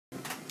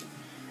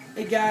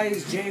Hey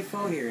guys,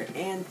 JFO here,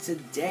 and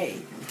today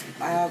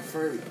I have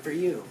for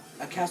you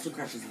a Castle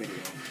Crashers video.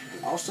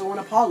 Also an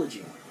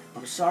apology.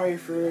 I'm sorry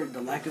for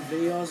the lack of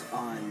videos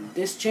on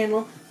this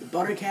channel, the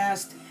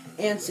Buttercast,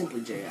 and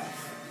Simply JF.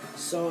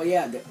 So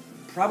yeah,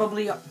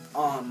 probably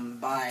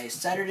by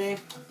Saturday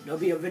there'll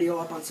be a video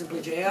up on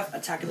Simply JF,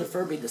 Attack of the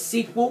Furby, the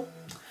sequel,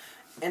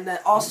 and then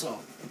also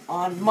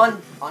on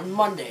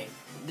Monday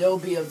there'll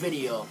be a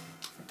video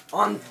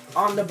on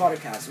the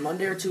Buttercast,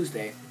 Monday or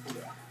Tuesday.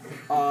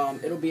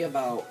 It'll be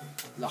about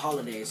the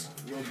holidays.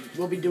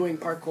 We'll be doing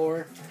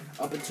parkour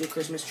up into a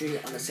Christmas tree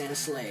on the Santa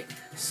sleigh.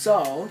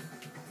 So,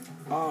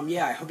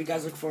 yeah, I hope you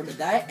guys look forward to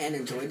that and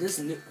enjoy this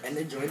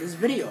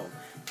video.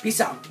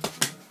 Peace out.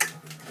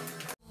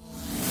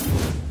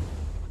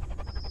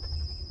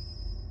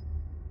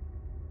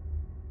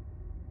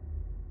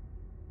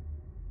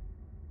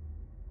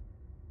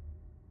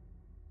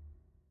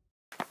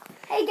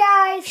 Hey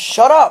guys.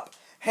 Shut up.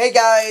 Hey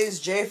guys,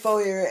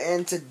 JFO here,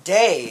 and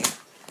today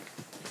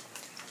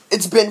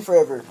it's been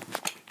forever.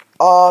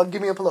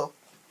 Give me a pillow.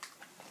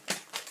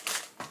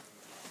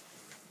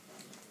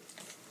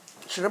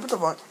 Should I put the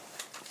font?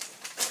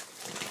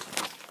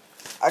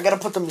 I gotta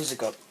put the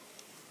music up.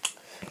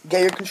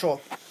 Get your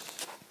control.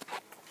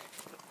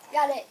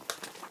 Got it.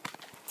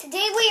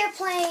 Today we are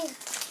playing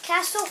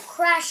Castle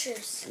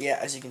Crashers. Yeah,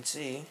 as you can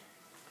see.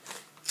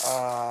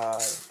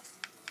 Let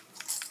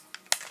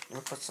me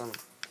put some.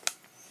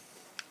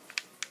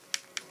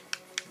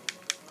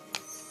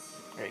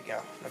 There you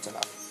go. That's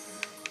enough.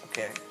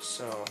 Okay,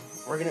 so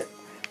we're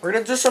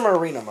gonna do some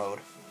arena mode.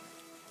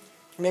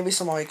 Maybe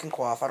some all you can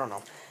quaff. I don't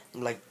know.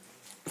 Like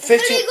 15.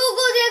 Infinity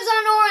Google dibs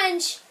on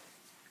orange.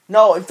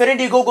 No,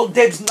 Infinity Google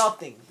dibs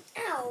nothing.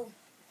 Ow.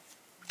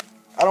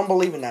 I don't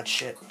believe in that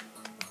shit.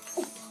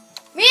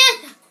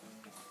 Man.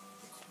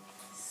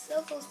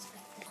 So close to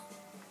it.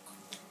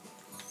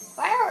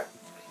 Why are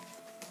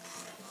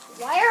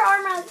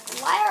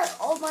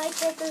all my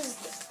characters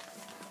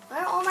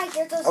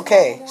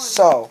Okay,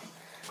 so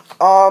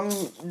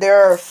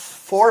there are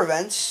 4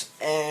 events,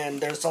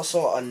 and there's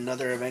also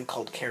another event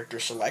called Character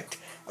Select.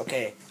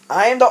 Okay,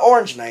 I am the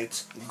Orange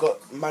Knight.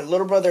 My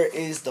little brother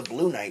is the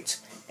Blue Knight.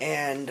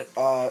 And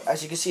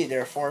as you can see,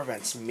 there are 4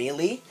 events.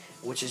 Melee,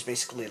 which is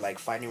basically like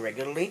fighting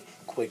regularly.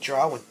 Quick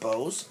Draw with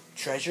bows.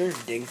 Treasure,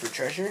 dig for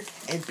treasure.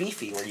 And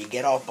Beefy, where you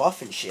get all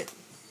buff and shit.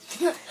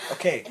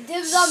 Okay,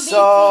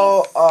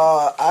 so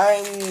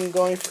I'm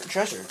going for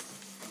treasure.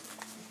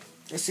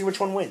 Let's see which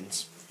one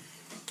wins.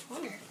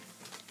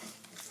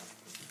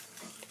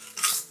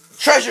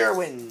 Treasure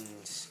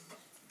wins!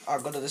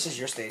 Godo, this is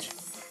your stage.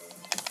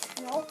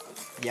 No.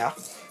 Yeah.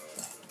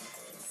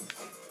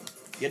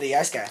 You're the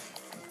ice guy.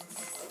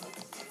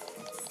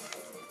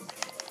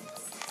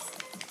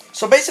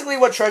 So basically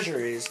what treasure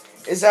is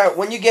that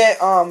when you get,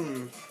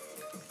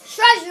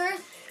 treasure.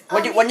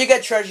 when you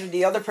get treasure,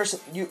 the other person,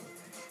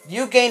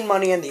 you gain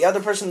money and the other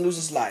person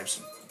loses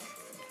lives.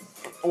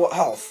 Well,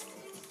 health.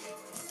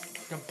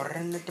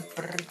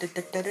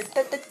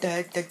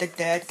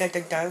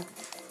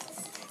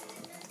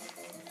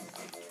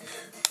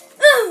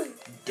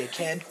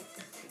 Dickhead.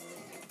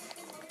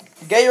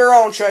 Get your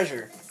own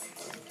treasure.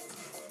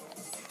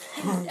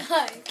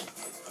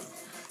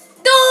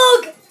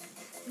 Dog!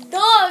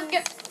 Dog!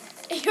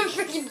 You're a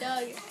freaking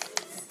dog.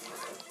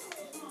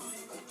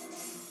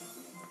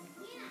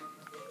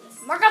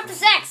 Mark up the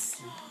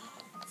sex.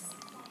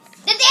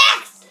 The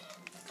X!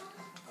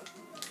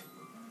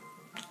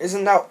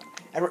 Isn't that,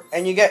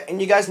 and you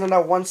guys know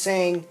that one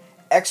saying,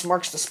 X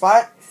marks the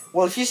spot?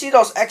 Well, if you see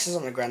those X's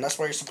on the ground, that's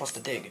where you're supposed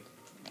to dig.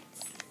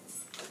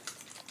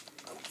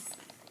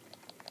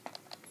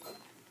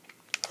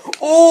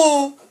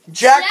 Ooh,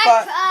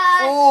 jackpot.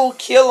 Ooh,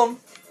 kill him.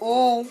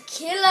 Ooh.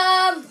 Kill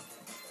him.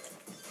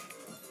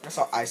 That's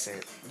how I say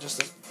it.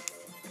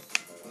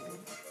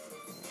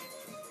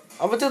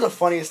 I'm gonna do the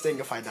funniest thing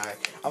if I die.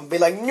 I'm gonna be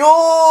like, no,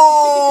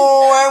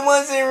 I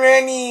wasn't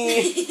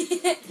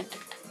ready.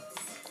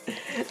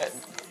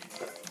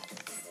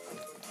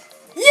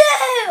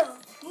 Yeah,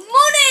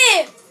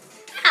 money.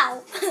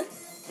 Ow.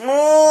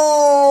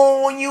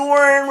 No, you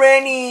weren't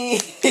ready.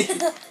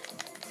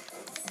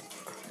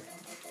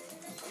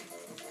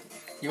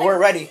 You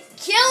weren't ready.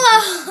 Kill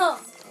him.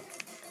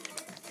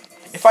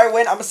 If I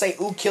win, I'm gonna say,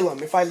 ooh, kill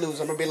him. If I lose,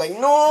 I'm gonna be like,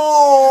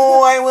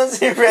 no, I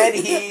wasn't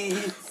ready.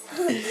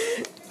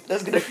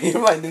 That's gonna be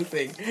my new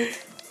thing.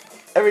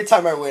 Every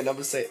time I win, I'm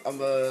gonna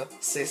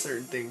say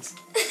certain things.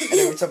 And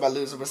every time I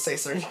lose, I'm gonna say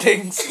certain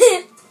things.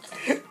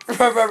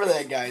 Remember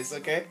that, guys,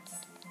 okay?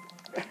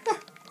 In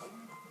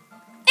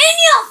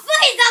your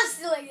face, I'm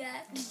still like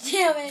that.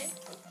 Damn it.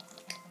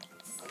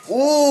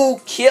 Ooh,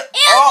 kill.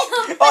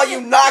 Oh, you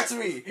knocked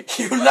me.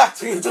 You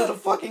knocked me into the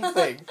fucking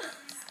thing.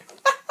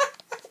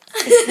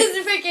 This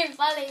is freaking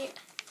funny.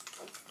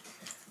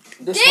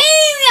 This Dang,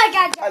 I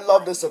got jackpot. I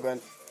love this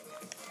event.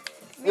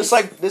 This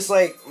like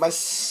my.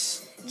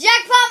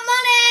 Jackpot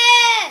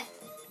money.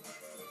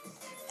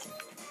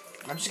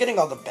 I'm just getting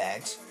all the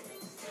bags.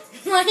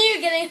 Why are you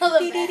getting all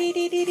the bags?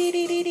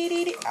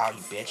 Ow,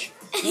 you bitch.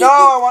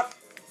 No,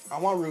 I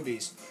want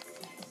rubies.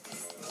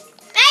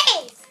 Hey,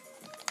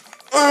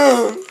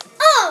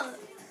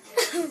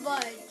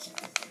 Fudge.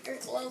 You're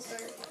closer.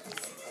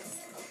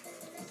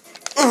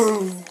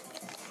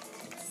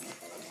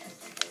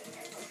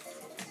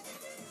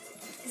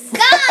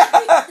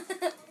 Stop!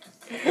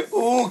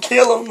 Ooh,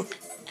 kill him.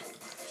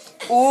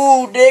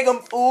 Ooh, dig him.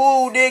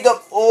 Ooh, dig him.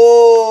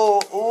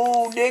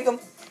 Ooh, dig him.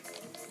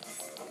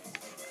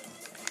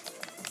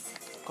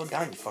 Go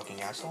down, you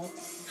fucking asshole.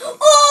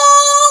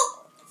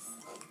 Oh!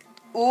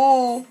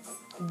 Ooh,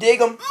 dig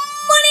him.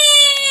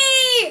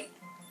 Money!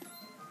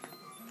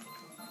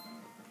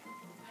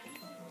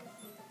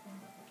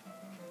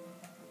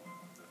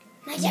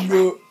 My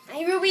jackpot.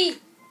 My ruby.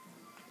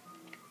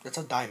 That's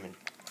a diamond.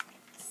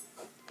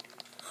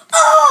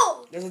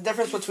 Oh! There's a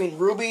difference between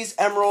rubies,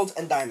 emeralds,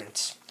 and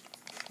diamonds.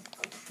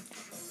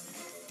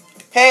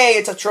 Hey,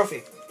 it's a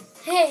trophy.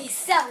 Hey,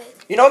 sell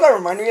it. You know what that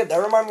reminded me of? That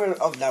reminded me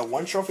of that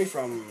one trophy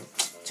from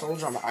Total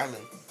Drama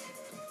Island.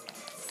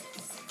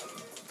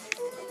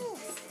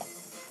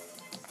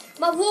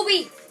 My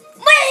ruby.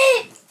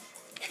 Wait!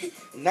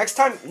 Next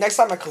time I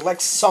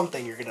collect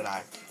something, you're gonna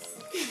die.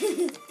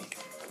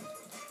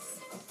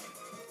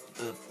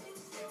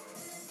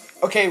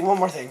 Okay, one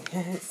more thing.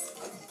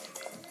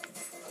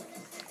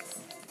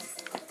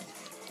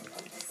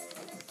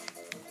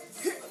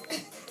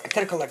 I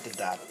could have collected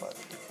that, but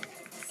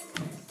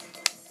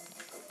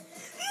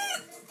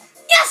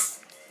Yes!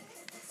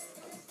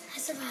 I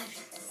survived.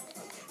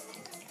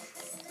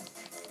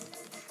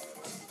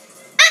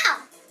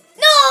 Ow!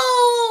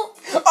 No!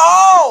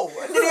 oh!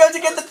 Did you have to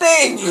get the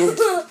thing?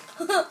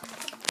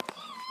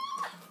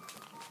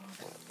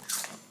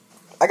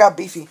 I got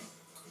beefy.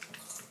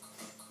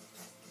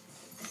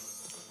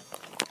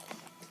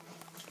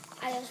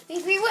 I just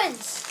beefy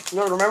wins.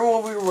 No, remember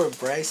when we were with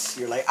Bryce?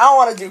 You're like, I don't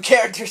want to do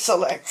character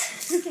select.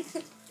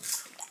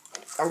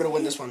 I'm gonna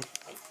win this one.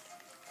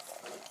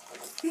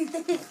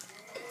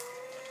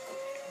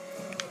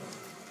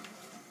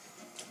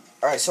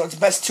 Alright, so it's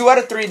best 2 out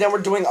of 3, then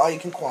we're doing all you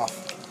can quaff.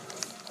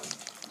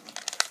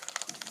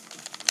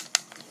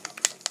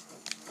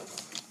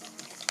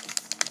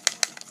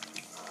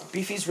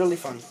 Beefy's really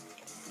fun.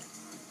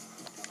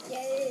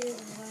 Yeah, it is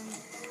fun.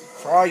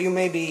 For all you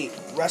maybe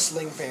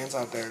wrestling fans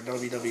out there,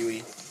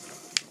 WWE.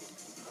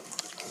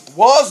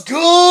 What's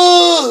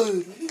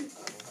good?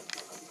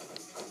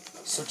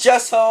 So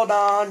just hold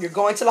on, you're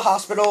going to the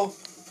hospital.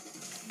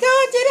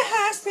 Go to the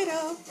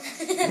hospital.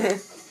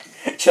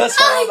 Just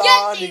hold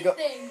on,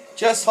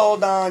 just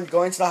hold on, you're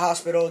going to the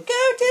hospital. Go to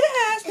the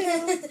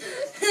hospital.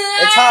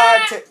 It's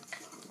hard to.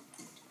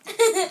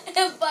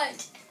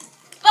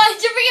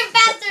 But you're freaking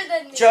faster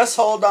than me. Just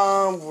hold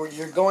on,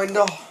 you're going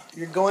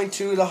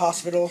to the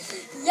hospital.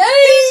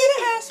 Yay!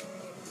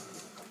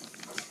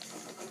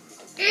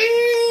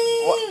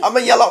 Well, I'm a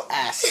yellow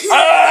ass.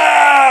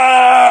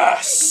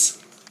 Ass!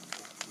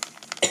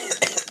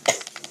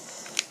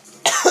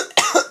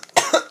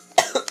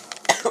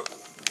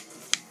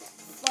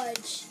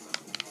 Fudge.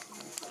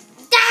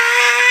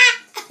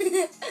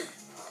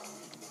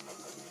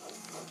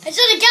 I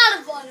should have got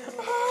him on it.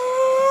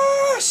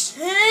 Ass!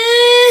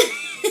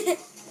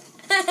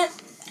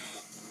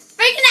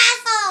 Freaking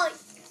asshole!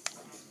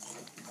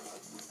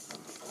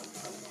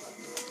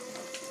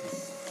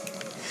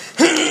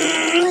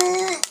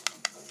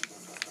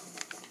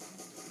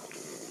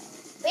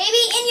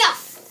 Baby, in your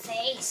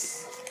face.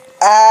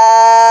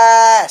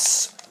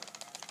 Ass!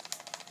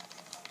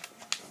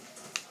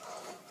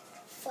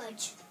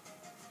 Fudge.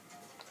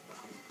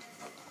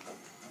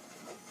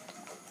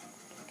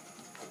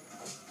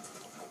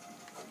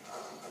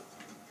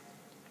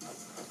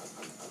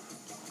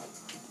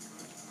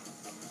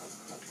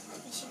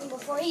 I shoot him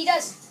before he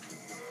does.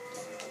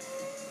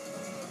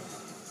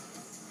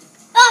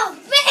 Oh,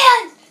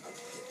 man!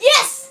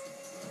 Yes!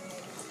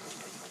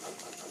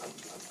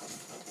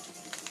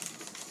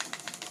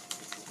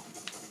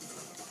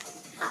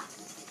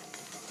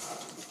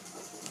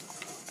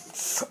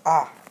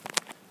 Ah.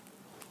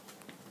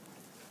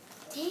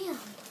 Damn.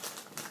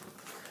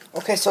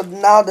 Okay, so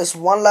now this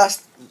one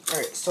last.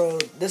 Alright, so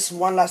this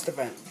one last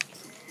event.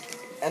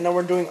 And then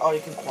we're doing all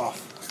you can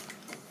quaff.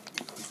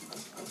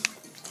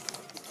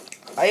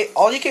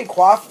 All you can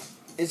quaff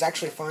is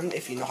actually fun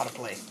if you know how to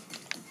play.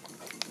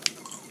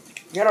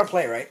 You know how to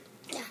play, right?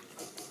 Yeah.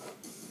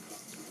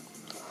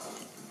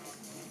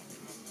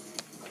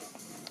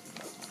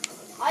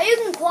 All you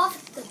can quaff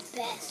is the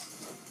best.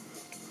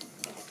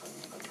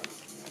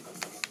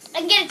 I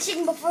can get a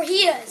chicken before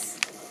he does.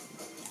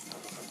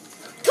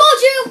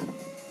 Told you!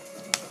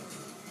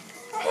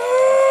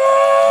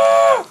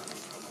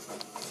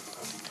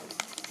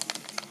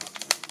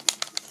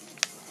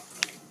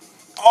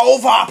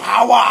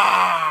 Overpower!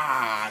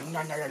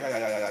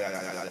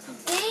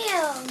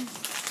 Damn.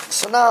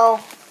 So now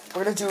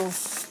we're gonna do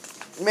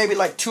maybe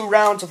like 2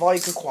 rounds of all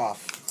you can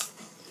quaff.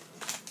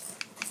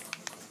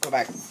 Go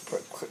back.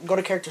 Go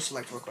to character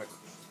select real quick.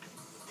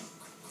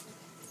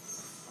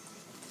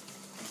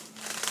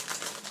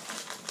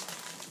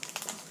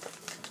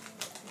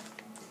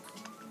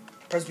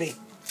 Press B.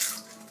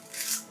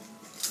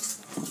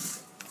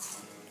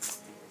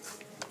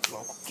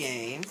 Local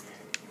game.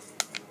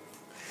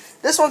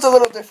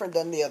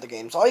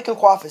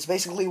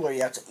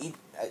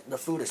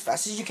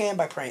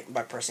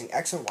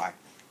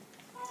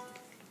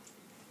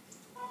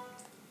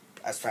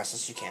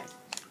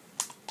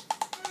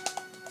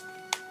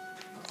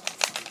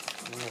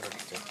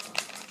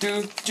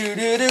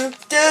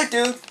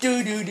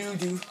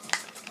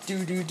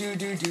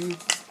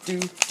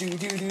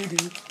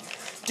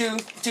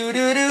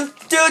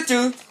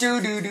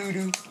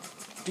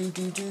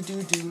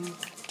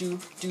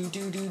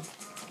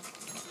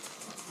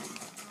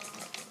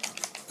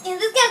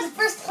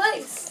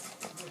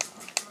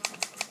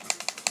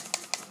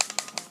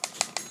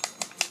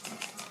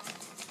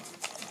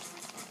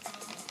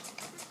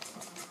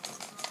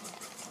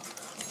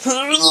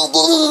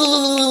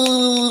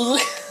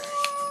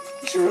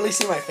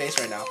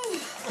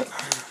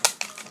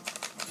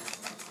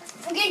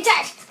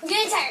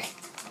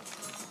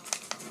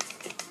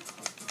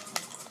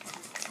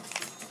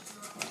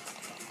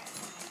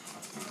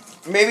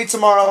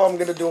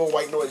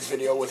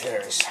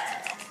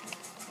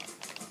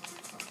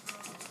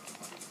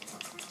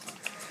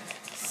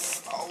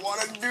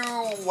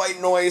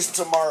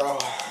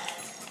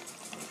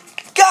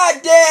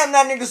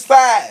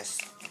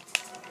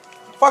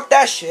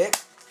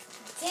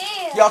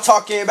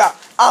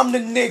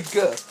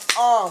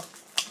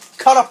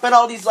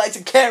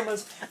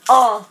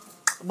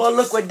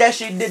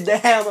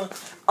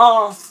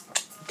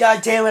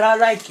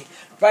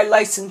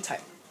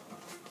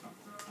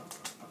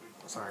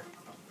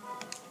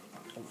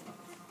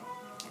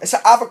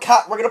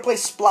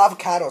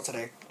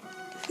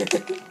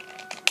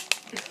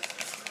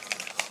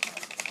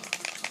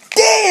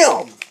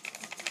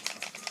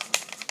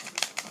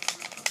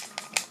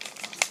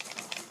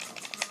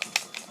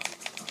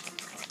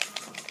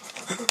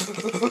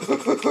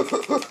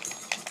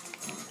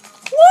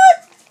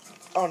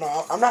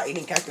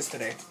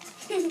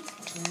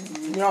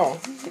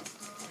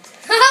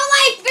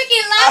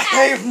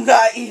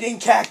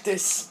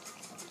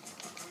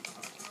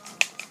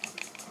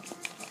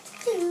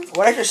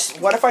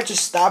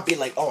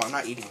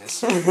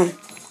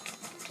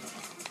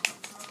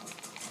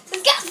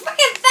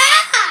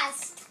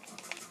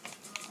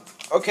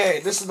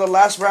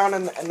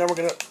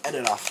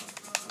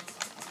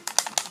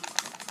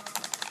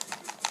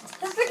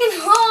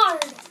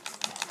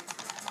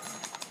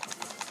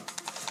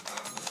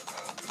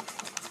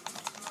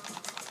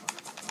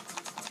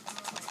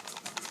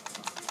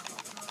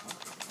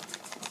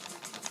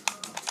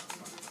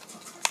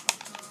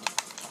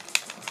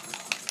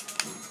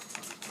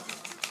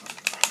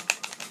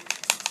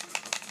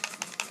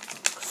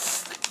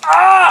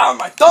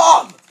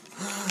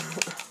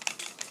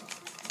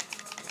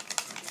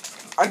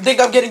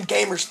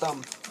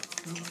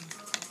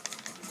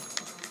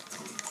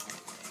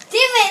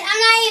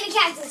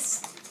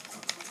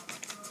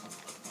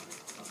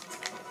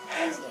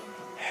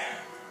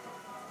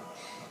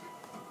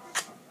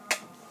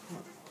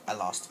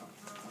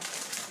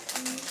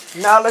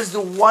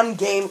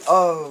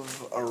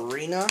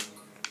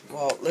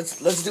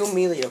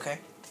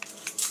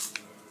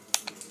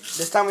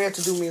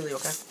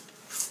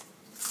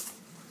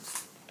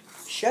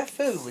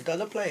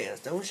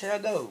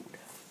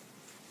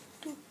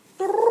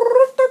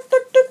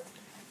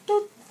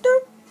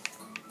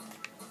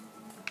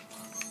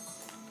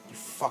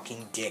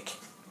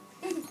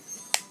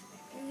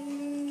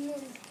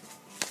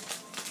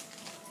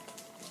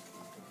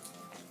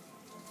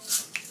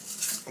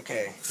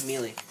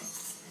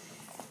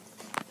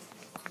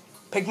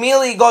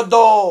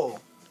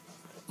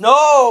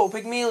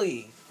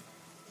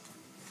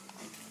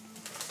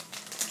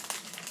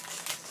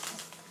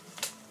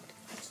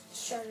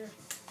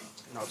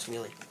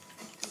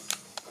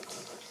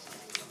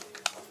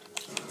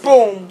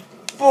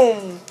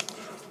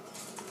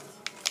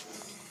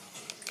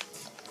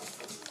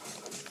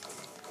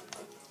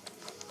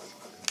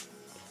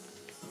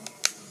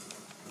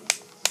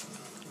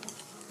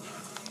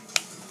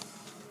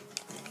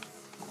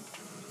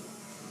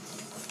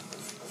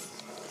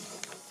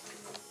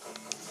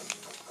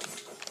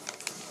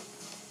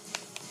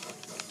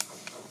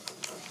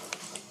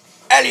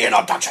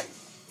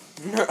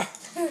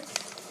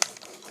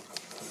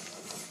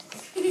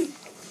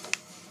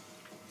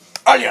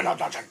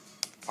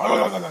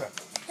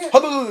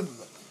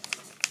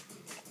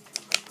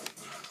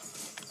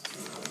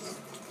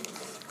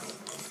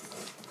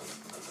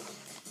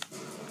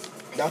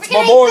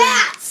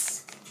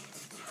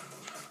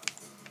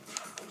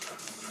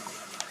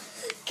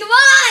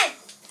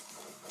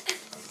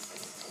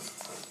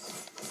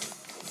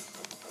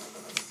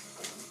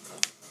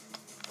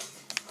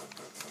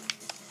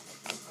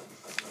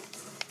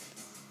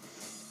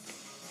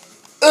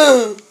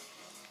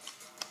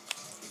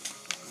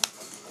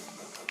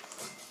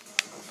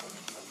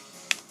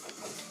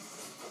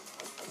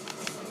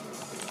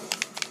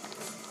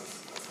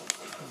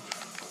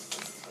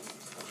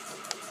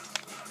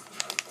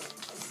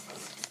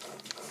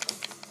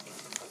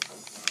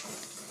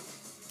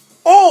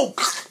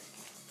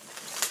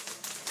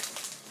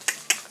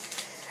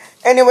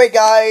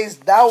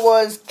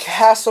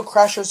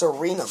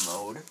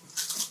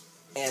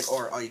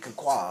 or all you can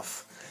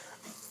quaff.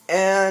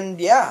 And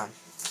yeah,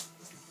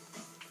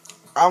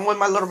 I'm with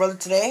my little brother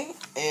today,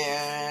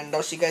 and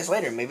I'll see you guys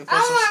later. Maybe play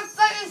some. I want to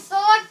fucking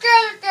select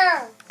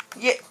character.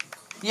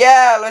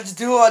 Yeah, let's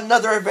do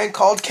another event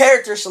called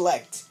Character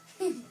Select.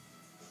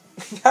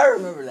 I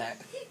remember that.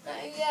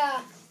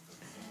 Yeah.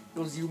 It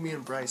was you, me,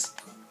 and Bryce.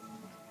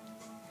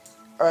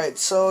 Alright,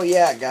 so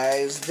yeah,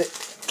 guys.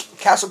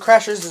 Castle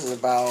Crashers is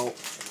about,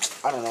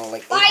 I don't know,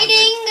 like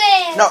Fighting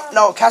them.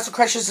 No, Castle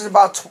Crashers is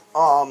about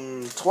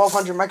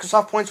 1,200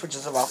 Microsoft points, which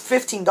is about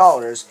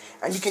 $15,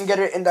 and you can get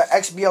it in the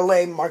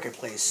XBLA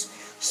marketplace.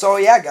 So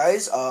yeah,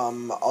 guys,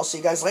 I'll see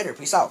you guys later.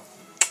 Peace out.